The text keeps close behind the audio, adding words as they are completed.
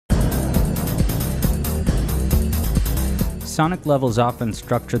Sonic levels often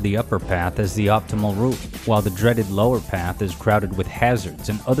structure the upper path as the optimal route, while the dreaded lower path is crowded with hazards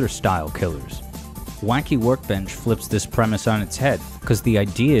and other style killers. Wacky Workbench flips this premise on its head, because the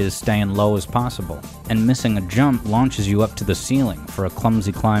idea is staying low as possible, and missing a jump launches you up to the ceiling for a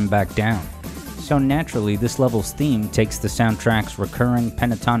clumsy climb back down. So naturally, this level's theme takes the soundtrack's recurring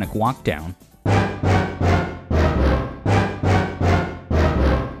pentatonic walkdown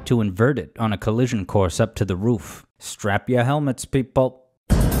to invert it on a collision course up to the roof. Strap your helmets, people.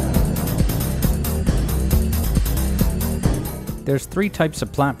 There's 3 types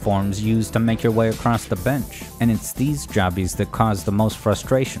of platforms used to make your way across the bench, and it's these jobbies that cause the most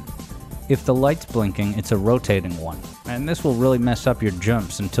frustration. If the light's blinking, it's a rotating one, and this will really mess up your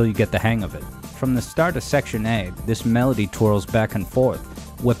jumps until you get the hang of it. From the start of Section A, this melody twirls back and forth,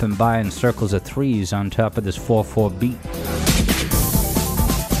 whipping by in circles of 3s on top of this 4/4 beat.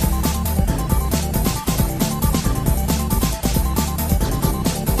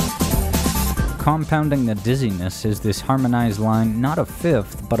 Compounding the dizziness is this harmonized line not a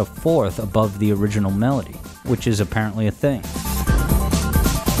 5th, but a 4th above the original melody, which is apparently a thing.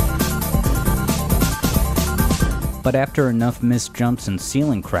 But after enough missed jumps and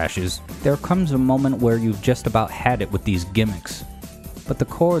ceiling crashes, there comes a moment where you've just about had it with these gimmicks. But the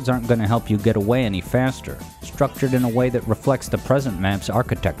chords aren't going to help you get away any faster, structured in a way that reflects the present map's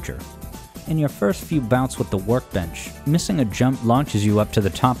architecture. In your first few bouts with the workbench, missing a jump launches you up to the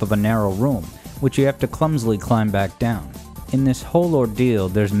top of a narrow room, which you have to clumsily climb back down. In this whole ordeal,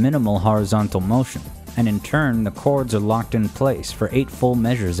 there's minimal horizontal motion, and in turn, the chords are locked in place for 8 full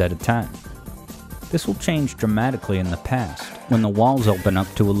measures at a time. This will change dramatically in the past, when the walls open up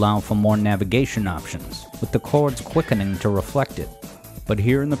to allow for more navigation options, with the chords quickening to reflect it. But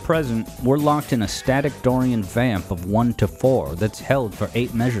here in the present, we're locked in a static Dorian vamp of 1 to 4 that's held for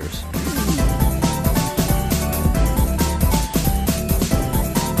 8 measures.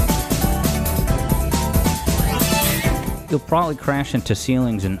 You'll probably crash into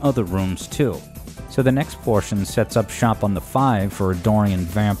ceilings in other rooms too, so the next portion sets up shop on the 5 for a Dorian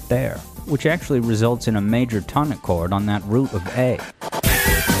vamp there, which actually results in a major tonic chord on that root of A.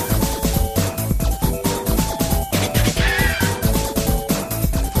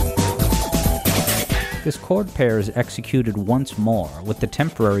 This chord pair is executed once more with the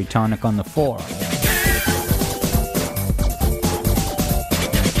temporary tonic on the 4.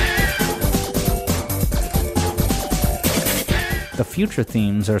 The future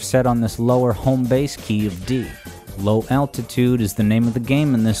themes are set on this lower home base key of D. Low altitude is the name of the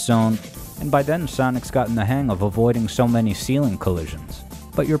game in this zone, and by then Sonic's gotten the hang of avoiding so many ceiling collisions.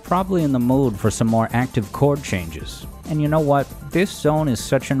 But you're probably in the mood for some more active chord changes. And you know what? This zone is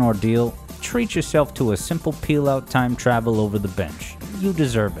such an ordeal, treat yourself to a simple peel-out time travel over the bench. You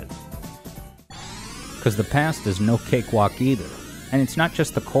deserve it. Because the past is no cakewalk either, and it's not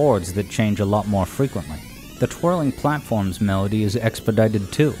just the chords that change a lot more frequently. The twirling platforms melody is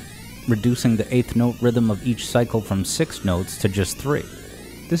expedited too, reducing the 8th note rhythm of each cycle from 6 notes to just 3.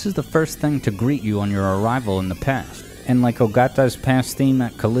 This is the first thing to greet you on your arrival in the past, and like Ogata's past theme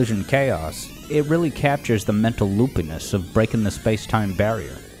at Collision Chaos, it really captures the mental loopiness of breaking the space-time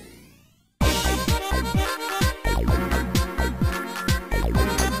barrier.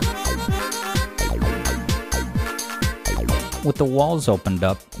 With the walls opened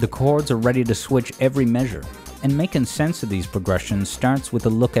up, the chords are ready to switch every measure, and making sense of these progressions starts with a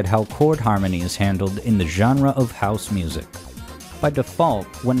look at how chord harmony is handled in the genre of house music. By default,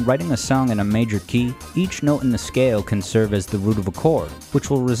 when writing a song in a major key, each note in the scale can serve as the root of a chord, which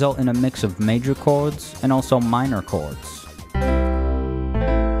will result in a mix of major chords and also minor chords.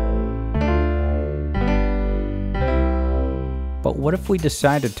 But what if we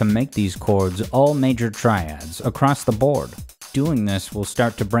decided to make these chords all major triads across the board? Doing this will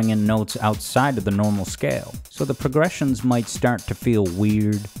start to bring in notes outside of the normal scale, so the progressions might start to feel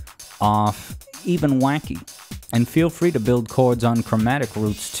weird, off, even wacky. And feel free to build chords on chromatic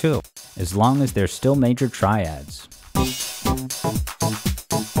roots too, as long as they're still major triads.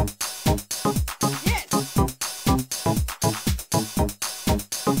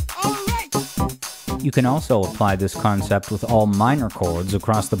 You can also apply this concept with all minor chords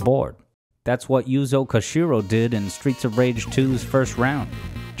across the board. That's what Yuzo Koshiro did in Streets of Rage 2's first round.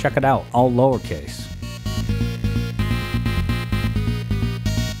 Check it out, all lowercase.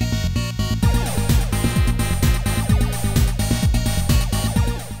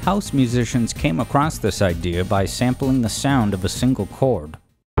 House musicians came across this idea by sampling the sound of a single chord,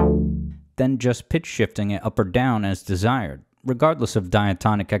 then just pitch shifting it up or down as desired, regardless of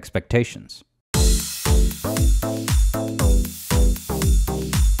diatonic expectations.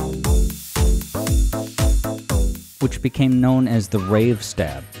 which became known as the Rave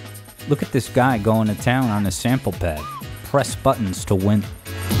stab. Look at this guy going to town on a sample pad. Press buttons to win.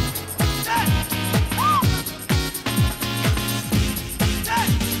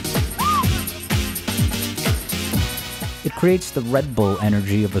 It creates the Red Bull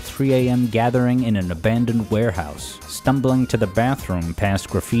energy of a 3 a.m. gathering in an abandoned warehouse, stumbling to the bathroom past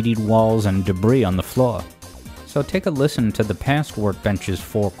graffitied walls and debris on the floor. So take a listen to the past Workbench's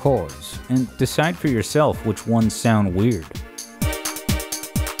 4 chords, and decide for yourself which ones sound weird.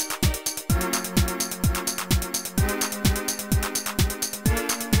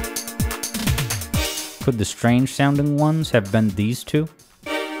 Could the strange sounding ones have been these two?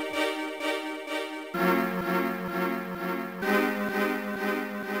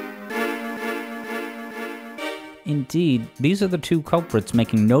 Indeed, these are the 2 culprits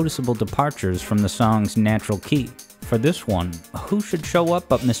making noticeable departures from the song's natural key. For this one, who should show up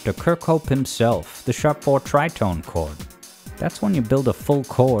but Mr. Kirkhope himself, the sharp 4 tritone chord. That's when you build a full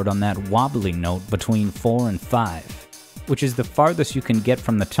chord on that wobbly note between 4 and 5, which is the farthest you can get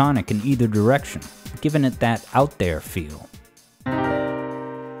from the tonic in either direction, giving it that out there feel.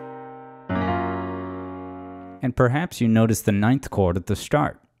 And perhaps you notice the 9th chord at the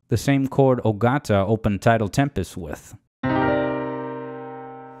start. The same chord Ogata opened Tidal Tempest with.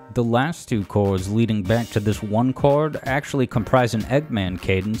 The last 2 chords leading back to this one chord actually comprise an Eggman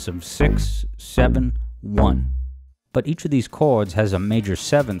cadence of 6, 7, 1. But each of these chords has a major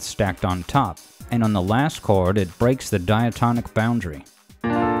 7th stacked on top, and on the last chord it breaks the diatonic boundary.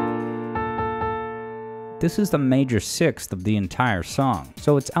 This is the major 6th of the entire song,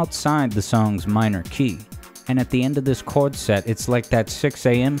 so it's outside the song's minor key. And at the end of this chord set, it's like that 6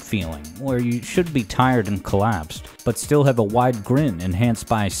 a.m. feeling, where you should be tired and collapsed, but still have a wide grin enhanced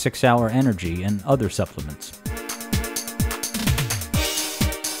by 6-hour energy and other supplements.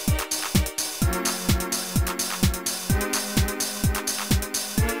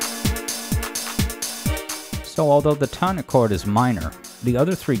 So although the tonic chord is minor, the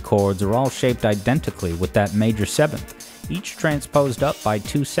other 3 chords are all shaped identically with that major 7th, each transposed up by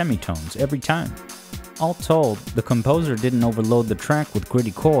 2 semitones every time. All told, the composer didn't overload the track with gritty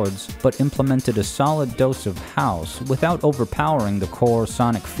chords, but implemented a solid dose of house without overpowering the core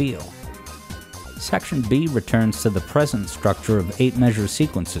sonic feel. Section B returns to the present structure of 8-measure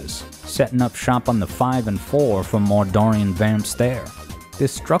sequences, setting up shop on the 5 and 4 for more Dorian vamps there.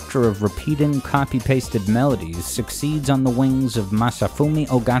 This structure of repeating, copy-pasted melodies succeeds on the wings of Masafumi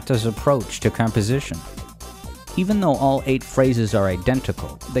Ogata's approach to composition. Even though all 8 phrases are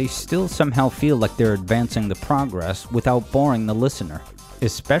identical, they still somehow feel like they're advancing the progress without boring the listener,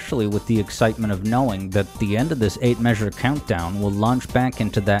 especially with the excitement of knowing that the end of this 8-measure countdown will launch back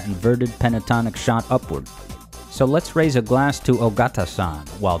into that inverted pentatonic shot upward. So let's raise a glass to Ogata-san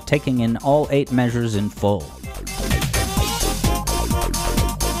while taking in all 8 measures in full.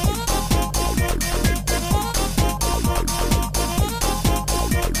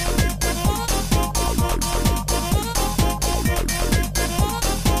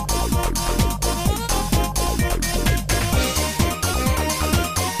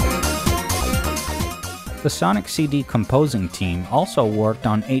 The Sonic CD composing team also worked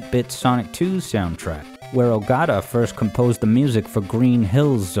on 8-bit Sonic 2's soundtrack, where Ogata first composed the music for Green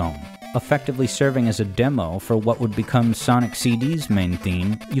Hills Zone, effectively serving as a demo for what would become Sonic CD's main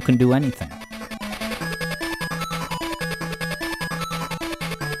theme, You Can Do Anything.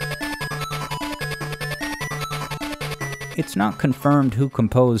 It's not confirmed who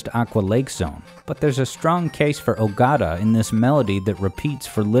composed Aqua Lake Zone, but there's a strong case for Ogata in this melody that repeats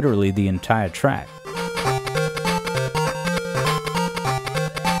for literally the entire track.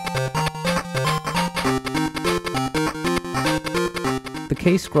 The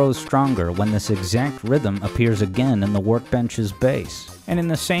case grows stronger when this exact rhythm appears again in the Workbench's bass, and in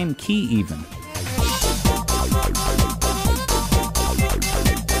the same key even.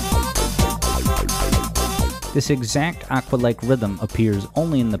 This exact Aqua Lake rhythm appears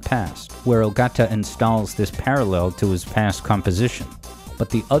only in the past, where Ogata installs this parallel to his past composition, but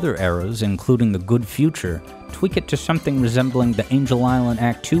the other eras, including the Good Future, tweak it to something resembling the Angel Island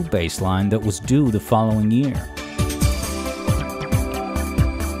Act 2 bass line that was due the following year.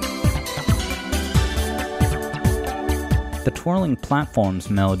 The twirling platforms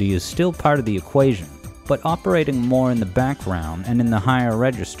melody is still part of the equation, but operating more in the background and in the higher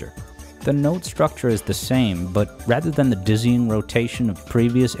register. The note structure is the same, but rather than the dizzying rotation of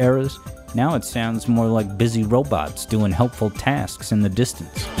previous eras, now it sounds more like busy robots doing helpful tasks in the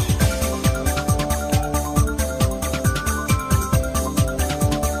distance.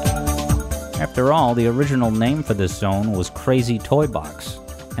 After all, the original name for this zone was Crazy Toy Box.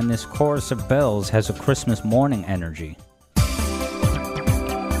 and this chorus of bells has a Christmas morning energy.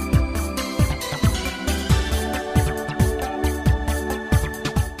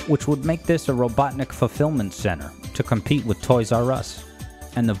 Which would make this a Robotnik fulfillment center to compete with Toys R Us.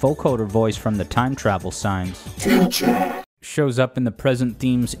 And the vocoder voice from the time travel signs shows up in the present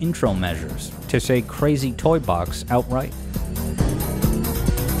theme's intro measures to say Crazy Toy Box outright.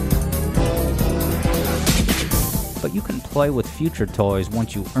 But you can play with future toys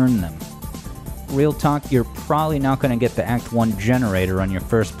once you earn them. Real talk, you're probably not going to get the Act 1 generator on your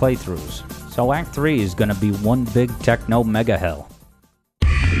first playthroughs, so Act 3 is going to be one big techno mega hell.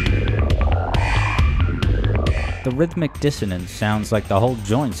 The rhythmic dissonance sounds like the whole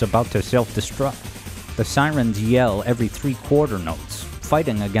joint's about to self-destruct. The sirens yell every 3/4 notes,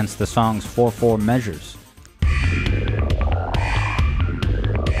 fighting against the song's 4/4 measures.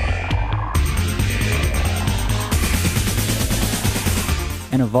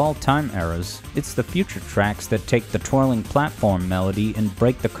 And of all time eras, it's the future tracks that take the twirling platform melody and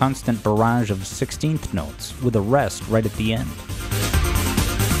break the constant barrage of 16th notes, with a rest right at the end.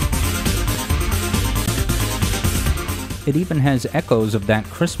 It even has echoes of that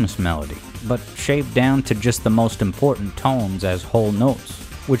Christmas melody, but shaved down to just the most important tones as whole notes,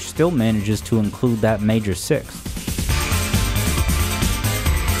 which still manages to include that major sixth.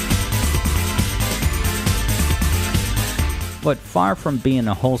 But far from being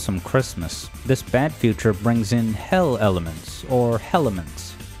a wholesome Christmas, this bad future brings in hell elements, or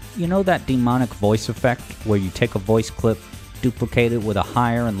hellements. You know that demonic voice effect, where you take a voice clip, duplicate it with a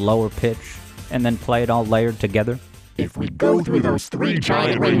higher and lower pitch, and then play it all layered together? If we go through those 3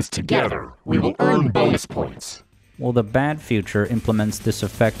 giant rings together, we will earn bonus points. Well, the bad future implements this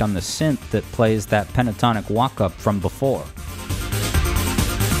effect on the synth that plays that pentatonic walk-up from before.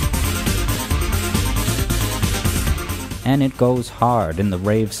 And it goes hard in the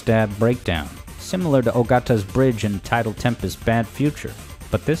Rave stab breakdown, similar to Ogata's bridge in Tidal Tempest Bad Future.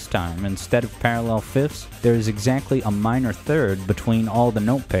 But this time, instead of parallel fifths, there is exactly a minor third between all the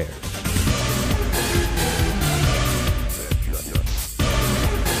note pairs.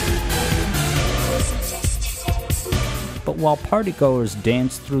 But while partygoers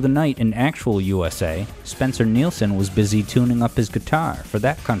danced through the night in actual USA, Spencer Nilsen was busy tuning up his guitar for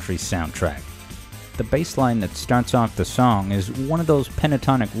that country's soundtrack. The bass line that starts off the song is one of those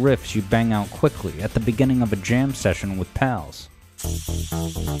pentatonic riffs you bang out quickly at the beginning of a jam session with pals.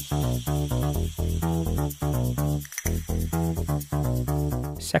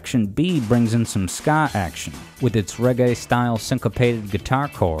 Section B brings in some ska action, with its reggae-style syncopated guitar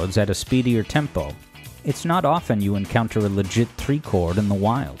chords at a speedier tempo. It's not often you encounter a legit 3-chord in the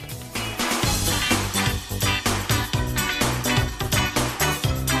wild.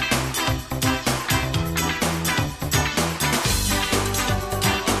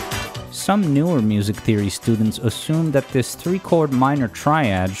 Some newer music theory students assume that this 3-chord minor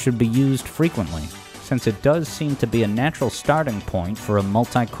triad should be used frequently, since it does seem to be a natural starting point for a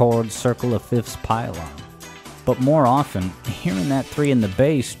multi-chord circle of fifths pile-on. But more often, hearing that 3 in the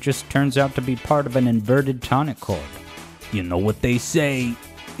bass just turns out to be part of an inverted tonic chord. You know what they say,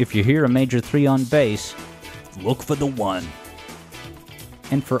 if you hear a major 3 on bass, look for the 1.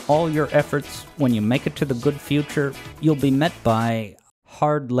 And for all your efforts, when you make it to the good future, you'll be met by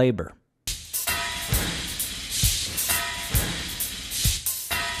hard labor.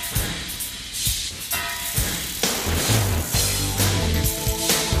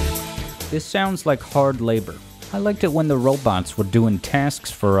 This sounds like hard labor. I liked it when the robots were doing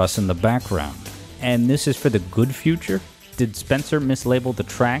tasks for us in the background. And this is for the good future? Did Spencer mislabel the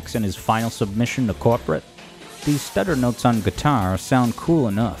tracks in his final submission to corporate? These stutter notes on guitar sound cool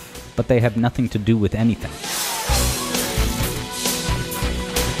enough, but they have nothing to do with anything.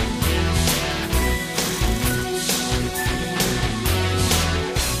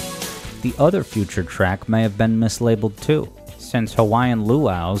 The other future track may have been mislabeled too, since Hawaiian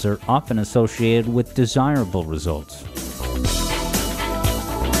luau's are often associated with desirable results.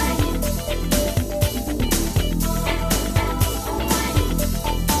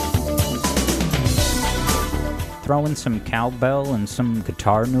 Throw in some cowbell and some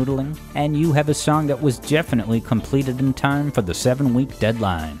guitar noodling, and you have a song that was definitely completed in time for the 7-week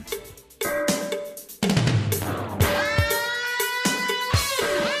deadline.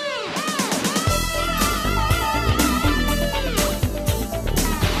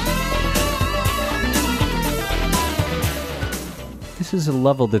 This is a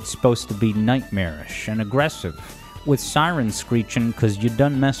level that's supposed to be nightmarish and aggressive, with sirens screeching cause you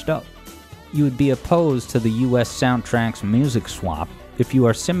done messed up. You would be opposed to the US soundtrack's music swap if you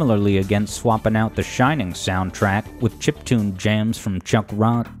are similarly against swapping out the Shining soundtrack with chiptune jams from Chuck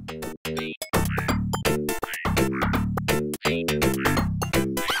Rock.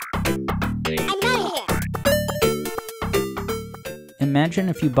 Imagine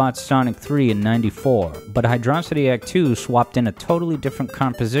if you bought Sonic 3 in '94, but Hydrocity Act 2 swapped in a totally different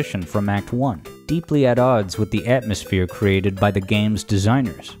composition from Act 1, deeply at odds with the atmosphere created by the game's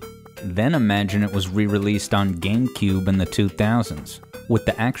designers. Then imagine it was re-released on GameCube in the 2000s, with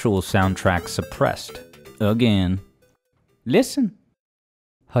the actual soundtrack suppressed. Again. Listen!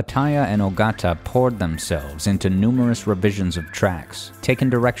 Hataya and Ogata poured themselves into numerous revisions of tracks, taking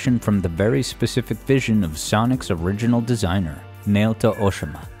direction from the very specific vision of Sonic's original designer, Naoto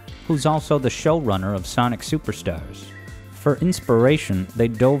Oshima, who's also the showrunner of Sonic Superstars. For inspiration, they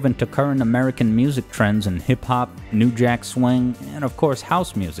dove into current American music trends in hip-hop, new jack swing, and of course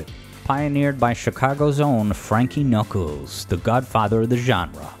house music, pioneered by Chicago's own Frankie Knuckles, the godfather of the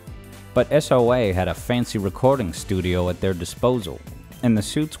genre. But SOA had a fancy recording studio at their disposal, and the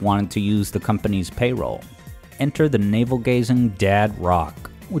suits wanted to use the company's payroll. Enter the navel-gazing Dad Rock,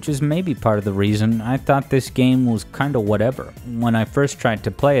 which is maybe part of the reason I thought this game was kinda whatever when I first tried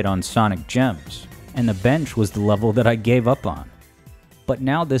to play it on Sonic Gems, and the bench was the level that I gave up on. But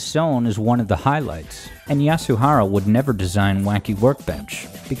now this zone is one of the highlights, and Yasuhara would never design Wacky Workbench,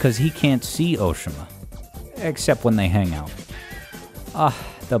 because he can't see Oshima, except when they hang out. Ah,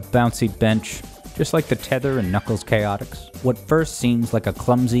 the bouncy bench, just like the tether in Knuckles Chaotix. What first seems like a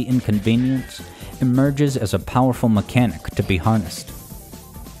clumsy inconvenience emerges as a powerful mechanic to be harnessed.